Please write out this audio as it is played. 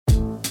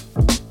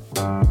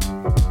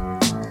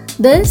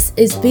This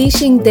is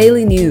Bixin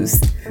Daily News,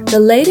 the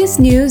latest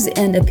news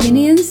and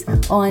opinions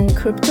on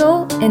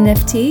crypto,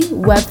 NFT,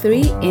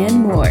 Web3, and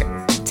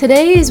more.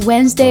 Today is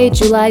Wednesday,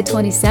 July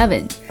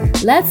 27.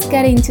 Let's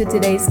get into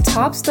today's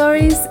top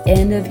stories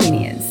and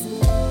opinions.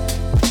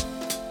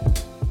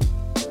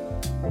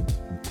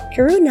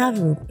 Guru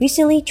Navru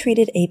recently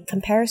tweeted a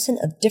comparison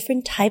of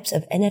different types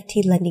of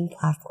NFT lending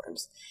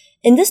platforms.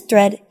 In this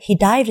thread, he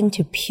dived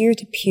into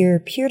peer-to-peer,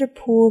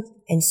 peer-to-pool,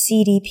 and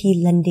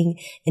CDP lending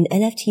in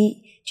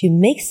NFT to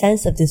make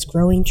sense of this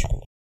growing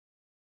trend.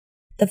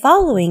 The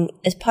following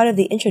is part of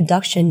the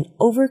introduction.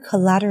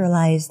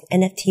 Over-collateralized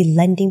NFT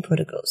lending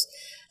protocols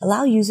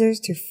allow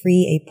users to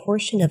free a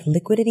portion of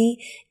liquidity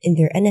in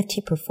their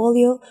NFT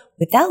portfolio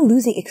without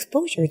losing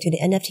exposure to the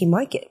NFT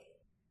market.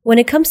 When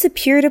it comes to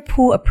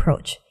peer-to-pool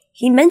approach,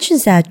 he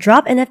mentions that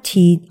Drop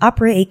NFT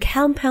operate a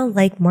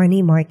compound-like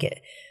money market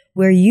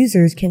where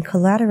users can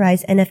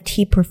collateralize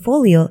NFT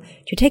portfolio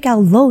to take out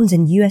loans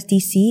in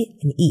USDC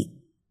and ETH.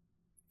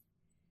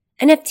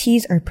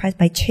 NFTs are priced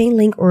by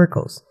Chainlink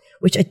oracles,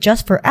 which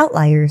adjust for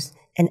outliers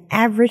and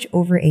average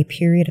over a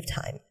period of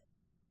time.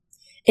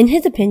 In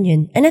his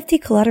opinion,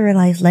 NFT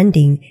collateralized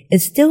lending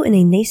is still in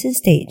a nascent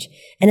stage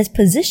and is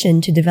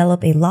positioned to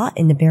develop a lot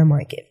in the bear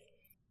market.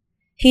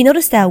 He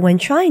noticed that when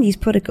trying these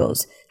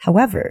protocols,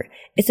 however,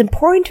 it's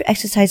important to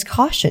exercise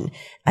caution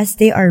as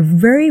they are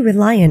very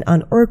reliant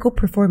on oracle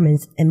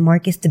performance and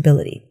market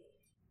stability.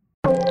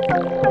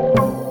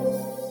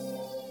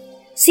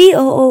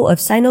 COO of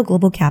Sino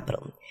Global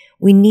Capital: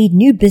 we need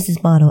new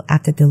business model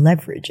after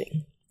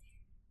deleveraging.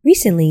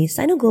 Recently,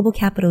 Sino Global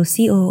Capital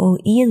COO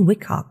Ian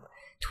Whitcock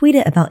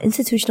tweeted about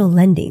institutional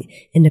lending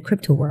in the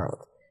crypto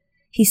world.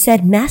 He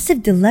said massive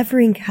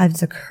delevering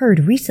has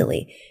occurred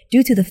recently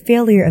due to the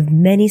failure of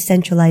many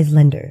centralized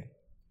lenders.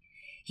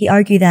 He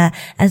argued that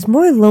as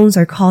more loans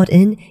are called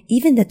in,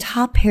 even the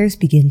top pairs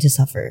begin to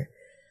suffer.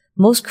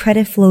 Most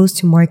credit flows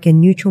to market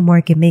neutral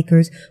market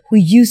makers who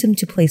use them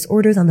to place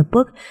orders on the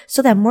book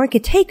so that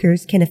market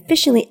takers can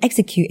efficiently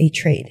execute a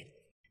trade.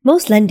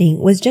 Most lending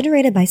was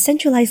generated by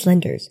centralized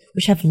lenders,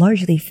 which have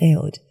largely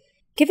failed.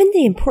 Given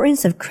the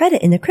importance of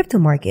credit in the crypto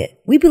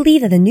market, we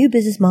believe that the new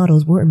business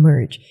models will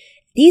emerge.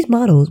 These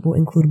models will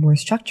include more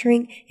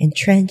structuring and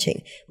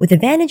tranching, with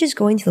advantages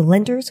going to the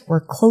lenders who are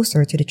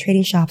closer to the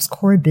trading shop's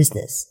core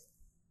business.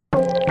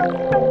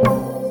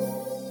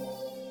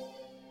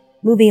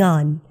 Moving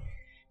on.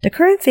 The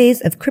current phase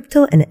of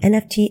crypto and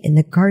NFT in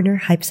the Gartner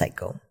hype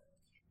cycle.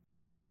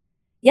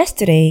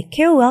 Yesterday,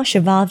 KOL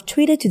Shivav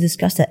tweeted to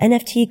discuss the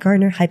NFT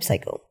Gartner hype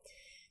cycle.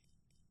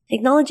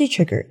 Technology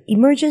trigger: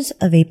 emergence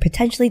of a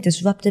potentially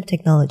disruptive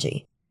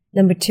technology.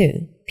 Number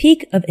 2,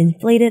 peak of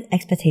inflated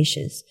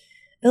expectations.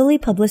 Early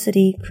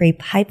publicity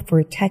create hype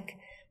for tech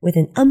with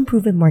an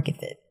unproven market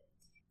fit.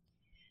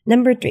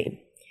 Number 3,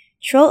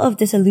 troll of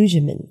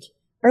disillusionment.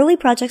 Early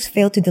projects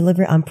fail to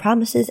deliver on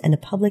promises and the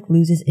public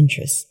loses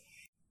interest.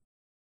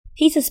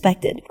 He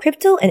suspected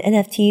crypto and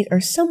NFTs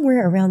are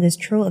somewhere around this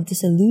troll of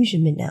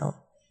disillusionment now.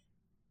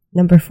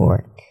 Number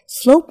 4,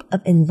 slope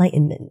of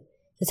enlightenment.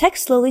 The tech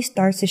slowly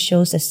starts to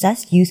show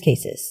success use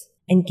cases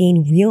and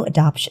gain real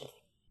adoption.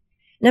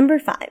 Number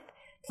 5,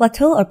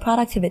 plateau of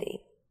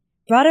productivity.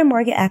 Broader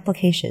market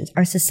applications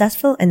are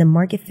successful and the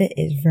market fit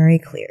is very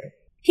clear.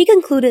 He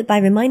concluded by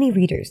reminding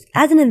readers,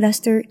 as an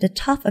investor, the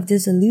trough of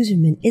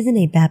disillusionment isn't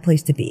a bad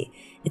place to be.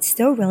 It's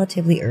still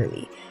relatively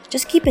early.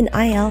 Just keep an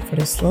eye out for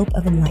the slope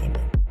of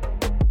enlightenment.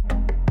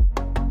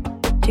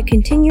 To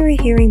continue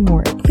hearing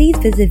more, please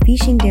visit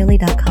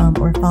bixindaily.com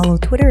or follow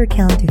Twitter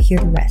account to hear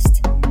the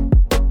rest.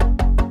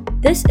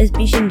 This is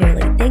Bixin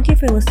Daily. Thank you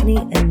for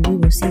listening and we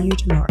will see you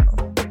tomorrow.